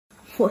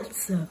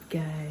What's up,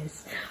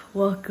 guys?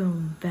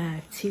 Welcome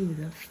back to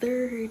the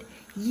third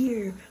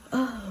year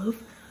of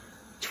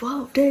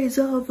 12 Days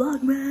of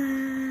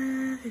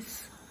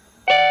Vlogmas!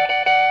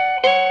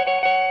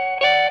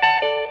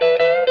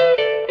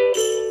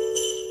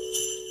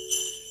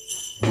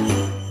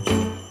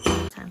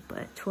 Time,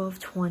 but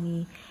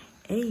 12:20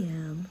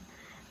 a.m.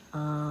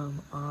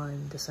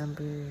 On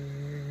December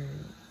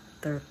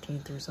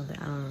 13th or something,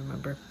 I don't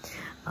remember.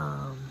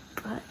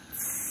 But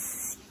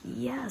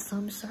yeah, so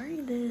I'm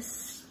starting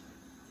this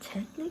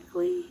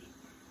technically,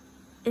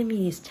 I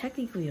mean, it's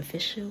technically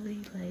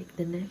officially like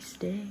the next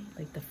day,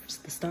 like the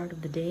start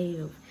of the day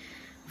of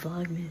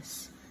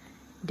Vlogmas,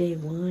 day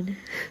 1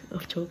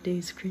 of 12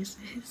 Days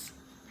Christmas.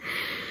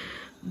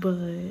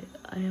 But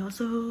I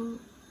also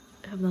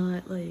have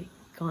not like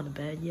gone to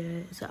bed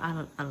yet, so I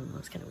don't know,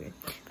 it's kind of weird.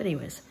 But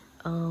anyways,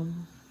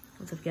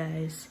 what's up,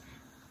 guys?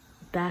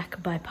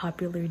 Back by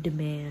popular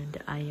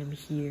demand, I am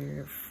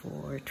here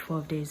for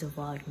 12 Days of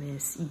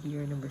Vlogmas,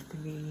 year number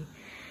 3.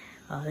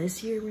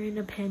 This year we're in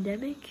a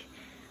pandemic,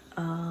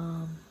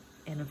 and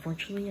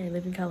unfortunately I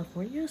live in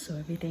California, so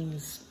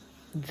everything's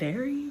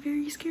very,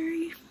 very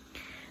scary.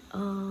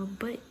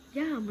 But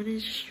yeah, I'm gonna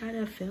just try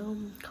to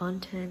film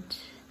content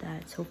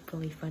that's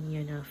hopefully funny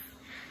enough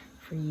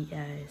for you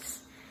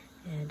guys,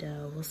 and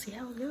we'll see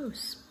how it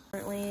goes.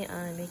 Currently,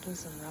 I'm making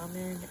some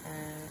ramen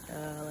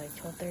at like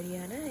 12:30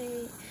 at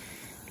night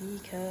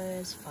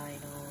because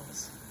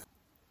finals.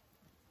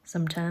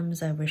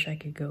 Sometimes I wish I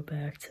could go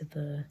back to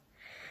the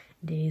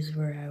days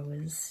where I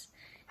was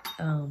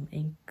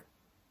in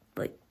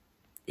like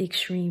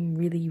extreme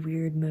really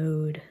weird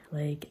mode,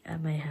 like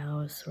at my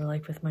house or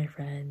like with my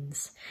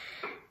friends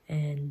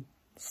and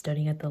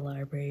studying at the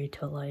library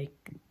till like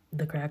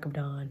the crack of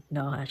dawn.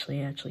 No,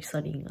 actually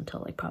studying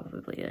until like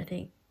probably I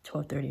think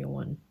 12:30 or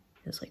 1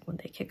 is like when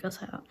they kick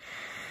us out.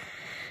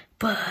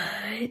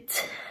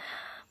 But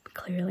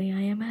clearly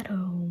I am at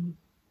home,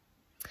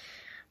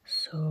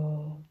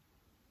 so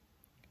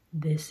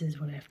this is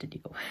what I have to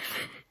deal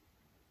with.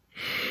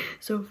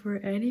 So for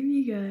any of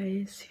you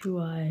guys who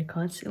I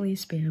constantly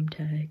spam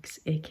text,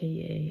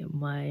 aka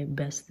my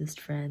bestest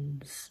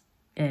friends,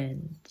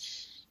 and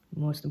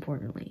most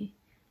importantly,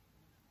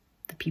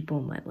 the people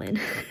in my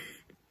lane,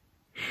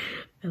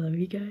 I love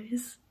you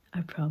guys.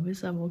 I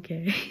promise I'm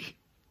okay.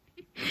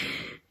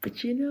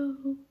 But you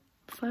know,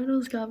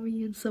 finals got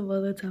me in some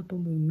other type of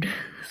mood.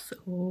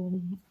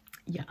 So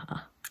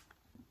yeah.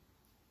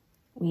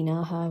 We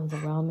now have the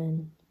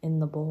ramen in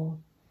the bowl,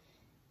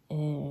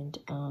 and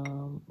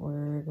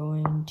we're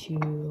going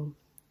to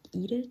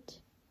eat it,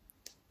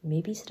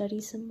 maybe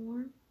study some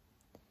more,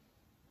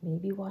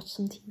 maybe watch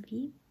some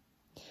TV,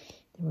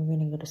 then we're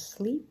gonna go to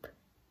sleep,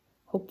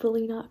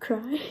 hopefully not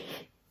cry,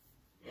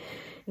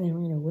 and then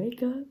we're gonna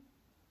wake up,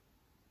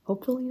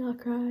 hopefully not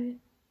cry,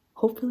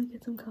 hopefully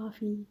get some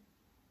coffee,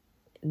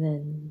 and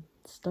then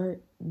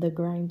start the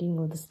grinding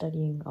or the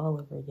studying all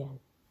over again.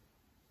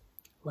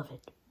 Love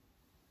it.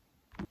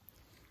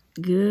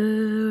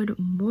 Good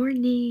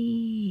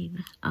morning.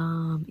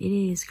 It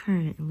is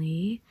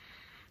currently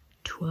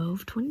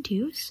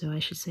 12:22, so I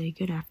should say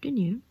good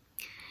afternoon.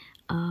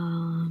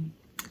 I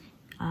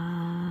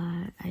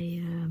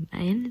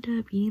ended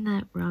up eating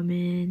that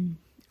ramen,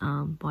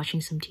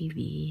 watching some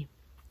TV,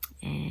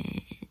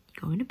 and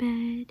going to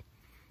bed.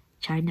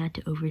 Tried not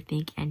to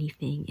overthink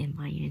anything in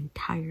my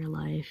entire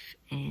life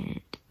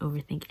and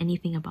overthink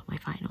anything about my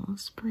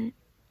finals, but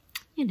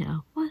you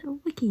know,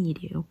 what can you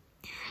do?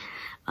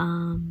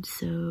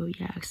 So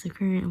yeah, so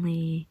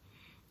currently,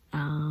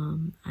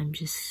 I'm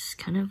just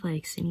kind of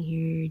like sitting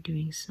here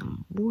doing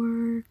some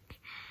work,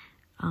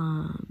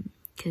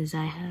 cause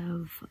I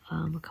have,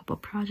 a couple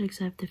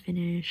projects I have to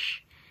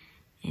finish,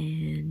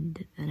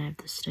 and then I have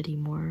to study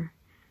more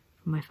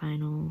for my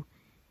final,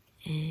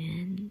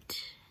 and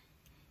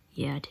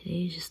yeah,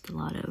 today is just a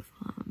lot of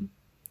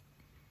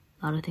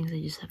things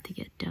I just have to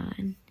get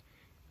done,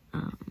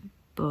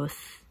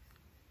 both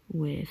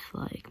with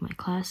like my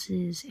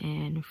classes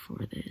and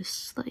for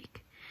this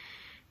like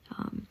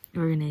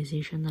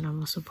organization that I'm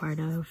also part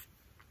of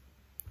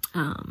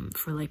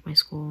for like my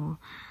school.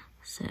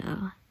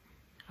 So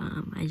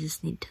I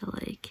just need to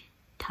like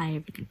tie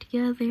everything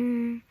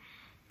together,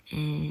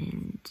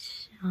 and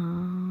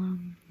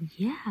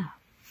yeah.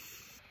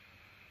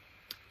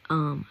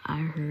 I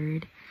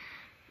heard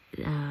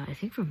I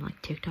think from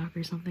like TikTok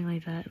or something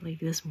like that, like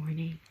this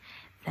morning,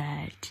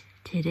 that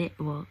today,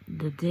 well,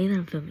 the day that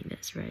I'm filming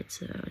this, right,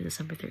 so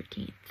December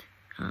 13th,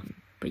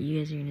 but you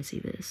guys are gonna see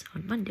this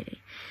on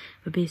Monday,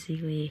 but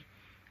basically,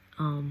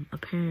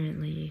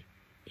 apparently,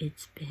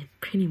 it's been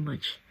pretty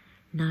much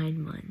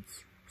 9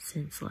 months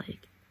since,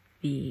 like,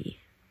 the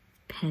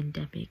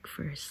pandemic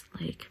first,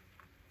 like,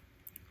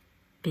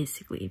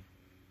 basically,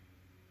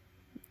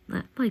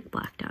 not, like,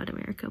 blacked out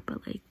America,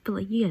 but like,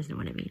 you guys know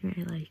what I mean,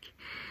 right, like,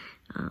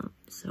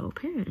 so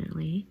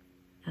apparently,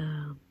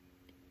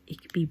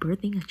 it could be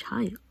birthing a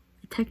child.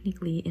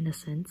 Technically, in a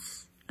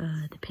sense,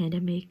 the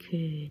pandemic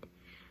could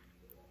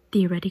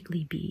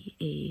theoretically be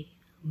a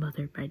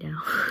mother by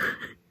now.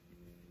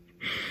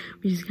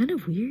 Which is kind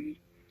of weird,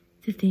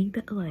 To think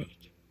that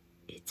like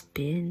it's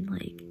been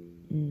like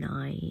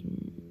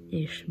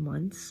 9-ish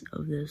months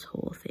of this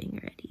whole thing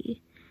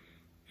already,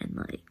 and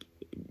like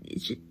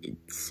it's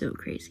so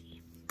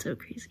crazy, so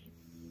crazy.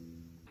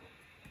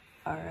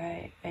 All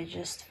right, I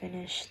just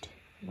finished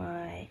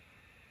my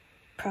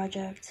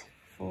project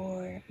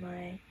for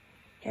my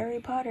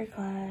Harry Potter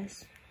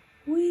class.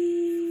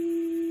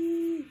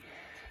 Whee!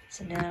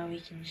 So now we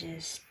can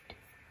just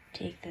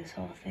take this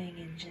whole thing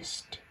and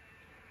just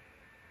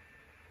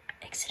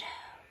exit out.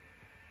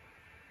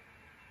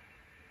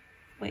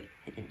 Wait,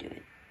 I didn't do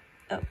it.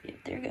 Oh, yep,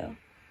 there we go.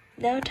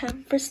 Now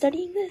time for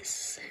studying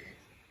this.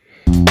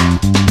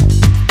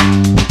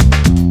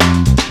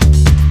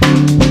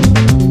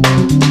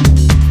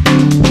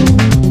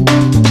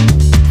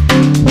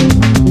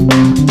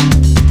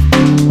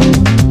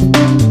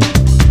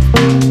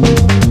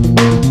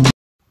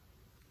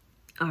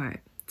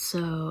 Alright,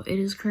 so it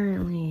is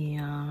currently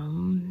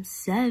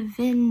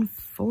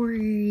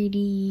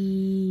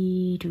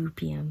 7:42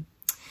 p.m.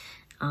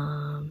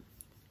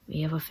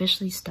 We have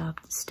officially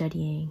stopped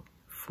studying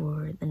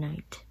for the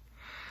night.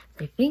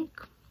 I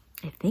think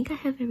I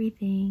have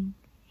everything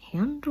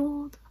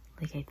handled.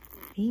 Like, I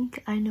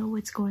think I know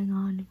what's going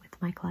on with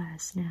my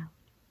class now.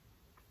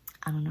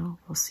 I don't know,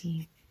 we'll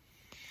see.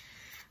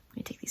 Let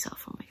me take these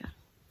off, oh my god.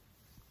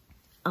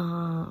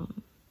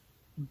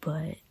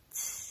 But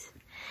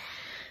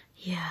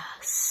yeah,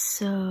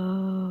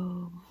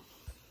 so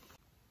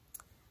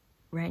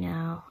right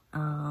now,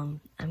 I'm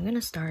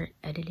gonna start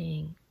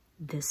editing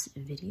this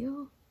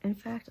video. In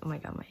fact, oh my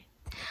god, I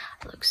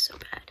look so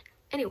bad.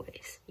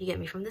 Anyways, you get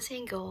me from this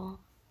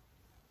angle,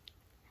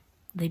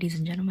 ladies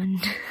and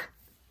gentlemen.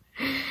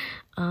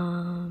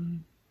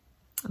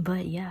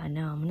 But yeah,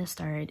 no, I'm gonna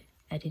start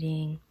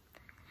editing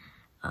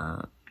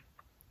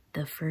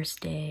the first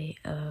day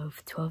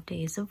of 12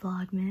 days of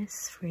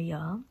Vlogmas for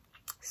y'all,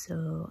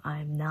 so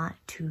I'm not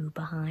too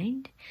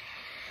behind.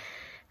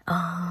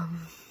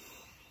 But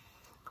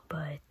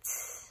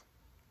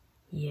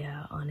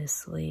yeah,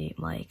 honestly,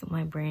 like,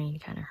 my brain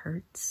kind of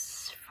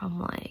hurts from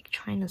like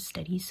trying to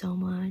study so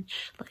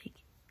much. Like,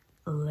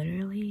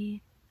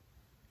 literally,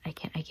 I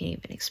can't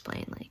even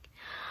explain. Like,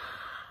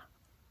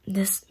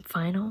 this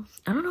final,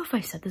 I don't know if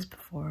I said this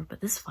before,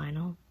 but this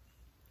final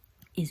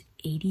is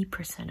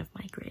 80% of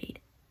my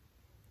grade,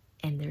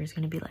 and there's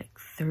gonna be like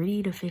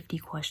 30 to 50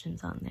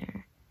 questions on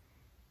there.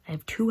 I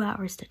have 2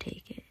 hours to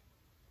take it,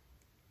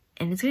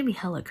 and it's gonna be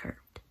hella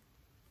curved,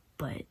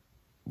 but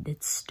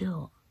it's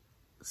still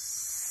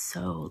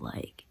so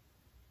like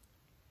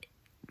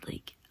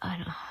I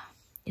don't know,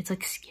 it's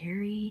like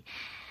scary,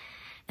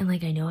 and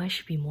like I know I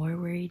should be more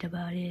worried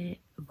about it,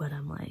 but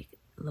I'm like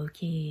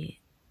low-key,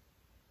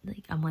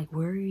 like I'm like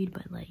worried,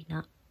 but like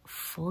not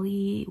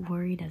fully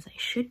worried as I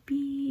should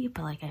be.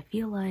 But like I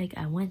feel like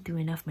I went through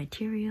enough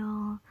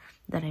material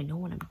that I know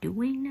what I'm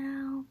doing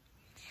now.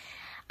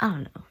 I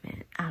don't know,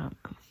 man, I don't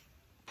know.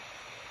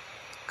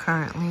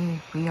 Currently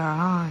we are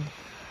on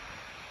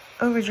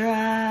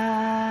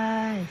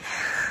overdrive.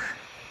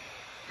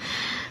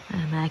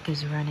 My Mac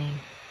is running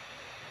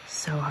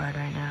so hard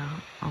right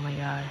now. Oh my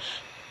gosh.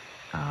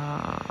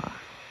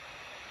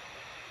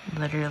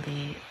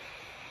 Literally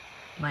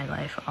my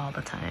life all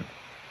the time.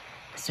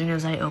 As soon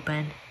as I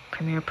open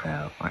Premiere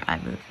Pro or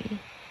iMovie,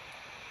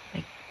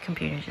 my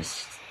computer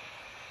just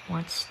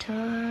wants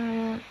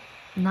to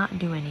not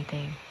do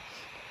anything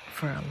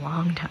for a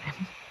long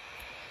time.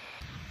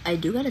 I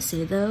do gotta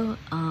say though,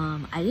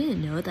 I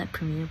didn't know that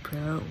Premiere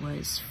Pro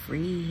was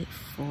free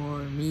for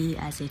me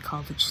as a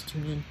college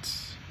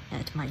student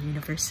at my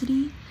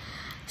university.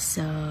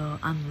 So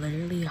I'm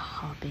literally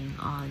hopping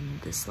on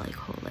this like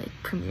whole like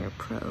Premiere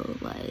Pro,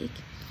 like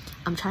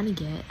I'm trying to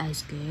get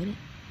as good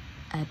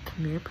at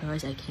Premiere Pro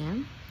as I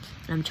can,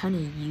 and I'm trying to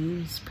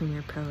use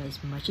Premiere Pro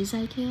as much as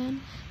I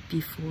can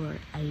before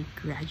I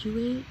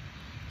graduate,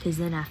 because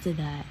then after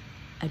that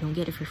I don't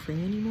get it for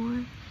free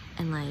anymore.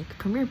 And like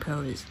Premiere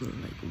Pro is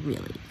like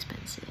really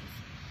expensive,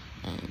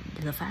 and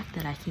the fact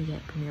that I can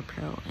get Premiere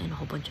Pro and a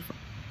whole bunch of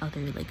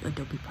other like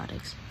Adobe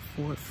products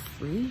for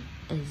free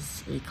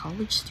as a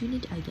college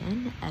student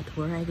again at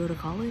where I go to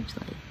college,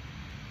 like,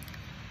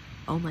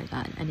 oh my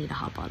god, I need to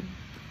hop on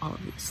all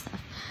of this stuff.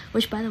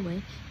 Which, by the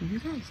way, if you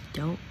guys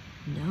don't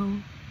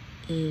know,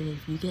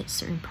 if you get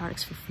certain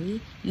products for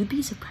free, you'd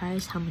be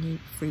surprised how many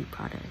free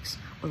products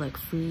or like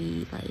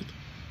free like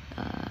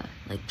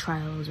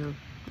trials or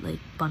like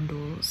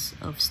bundles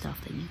of stuff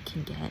that you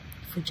can get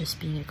for just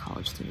being a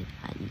college student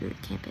at your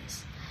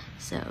campus.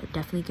 So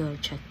definitely go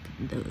check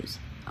those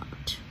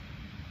out.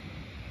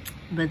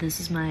 But this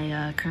is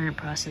my current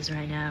process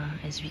right now.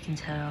 As you can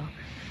tell,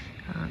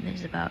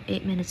 there's about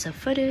 8 minutes of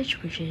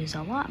footage, which is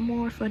a lot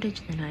more footage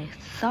than I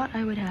thought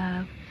I would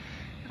have.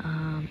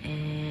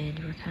 And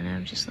we're kind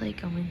of just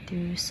like going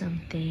through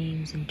some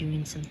things and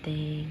doing some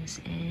things,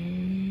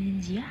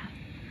 and yeah.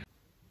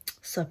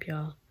 Sup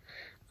y'all?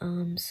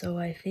 So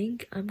I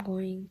think I'm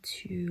going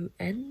to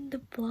end the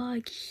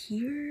vlog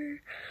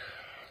here.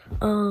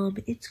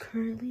 It's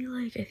currently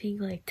like, I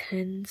think like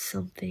 10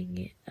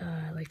 something,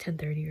 like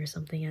 10:30 or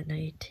something at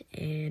night,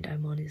 and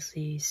I'm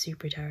honestly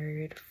super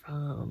tired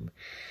from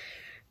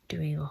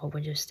doing a whole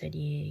bunch of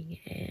studying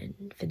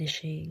and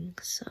finishing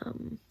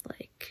some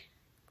like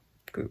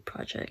group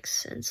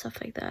projects and stuff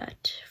like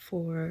that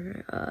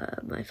for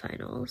my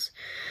finals.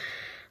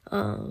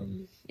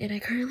 And I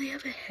currently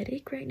have a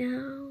headache right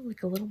now,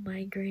 like a little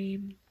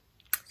migraine,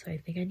 so I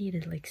think I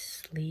need to like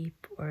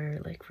sleep or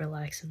like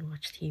relax and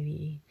watch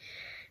TV.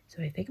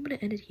 So I think I'm gonna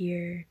end it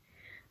here.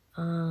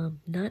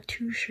 Not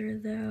too sure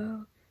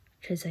though,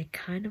 because I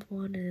kind of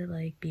want to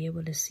like be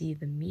able to see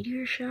the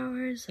meteor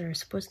showers that are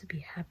supposed to be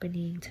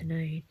happening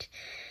tonight.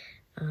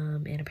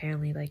 And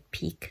apparently like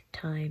peak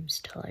times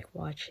to like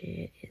watch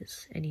it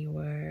is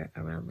anywhere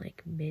around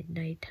like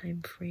midnight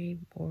time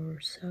frame or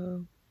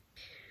so.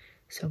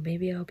 So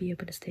maybe I'll be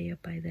able to stay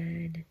up by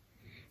then.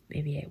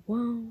 Maybe I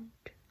won't.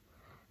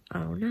 I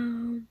don't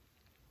know.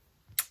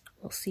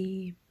 We'll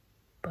see.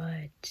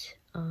 But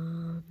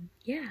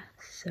yeah,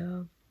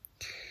 so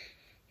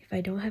if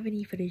I don't have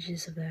any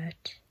footages of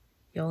that,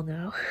 y'all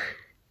know.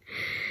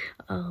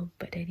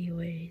 But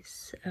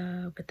anyways,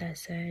 with that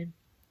said,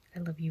 I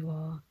love you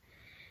all.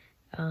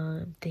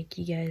 Thank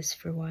you guys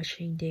for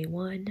watching day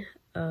 1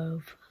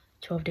 of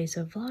 12 days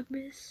of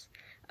Vlogmas.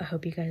 I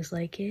hope you guys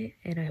like it,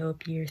 and I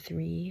hope year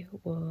 3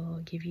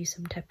 will give you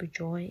some type of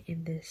joy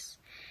in this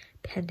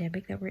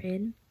pandemic that we're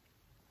in.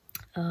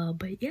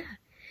 But yeah,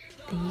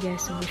 thank you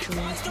guys so much for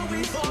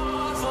watching.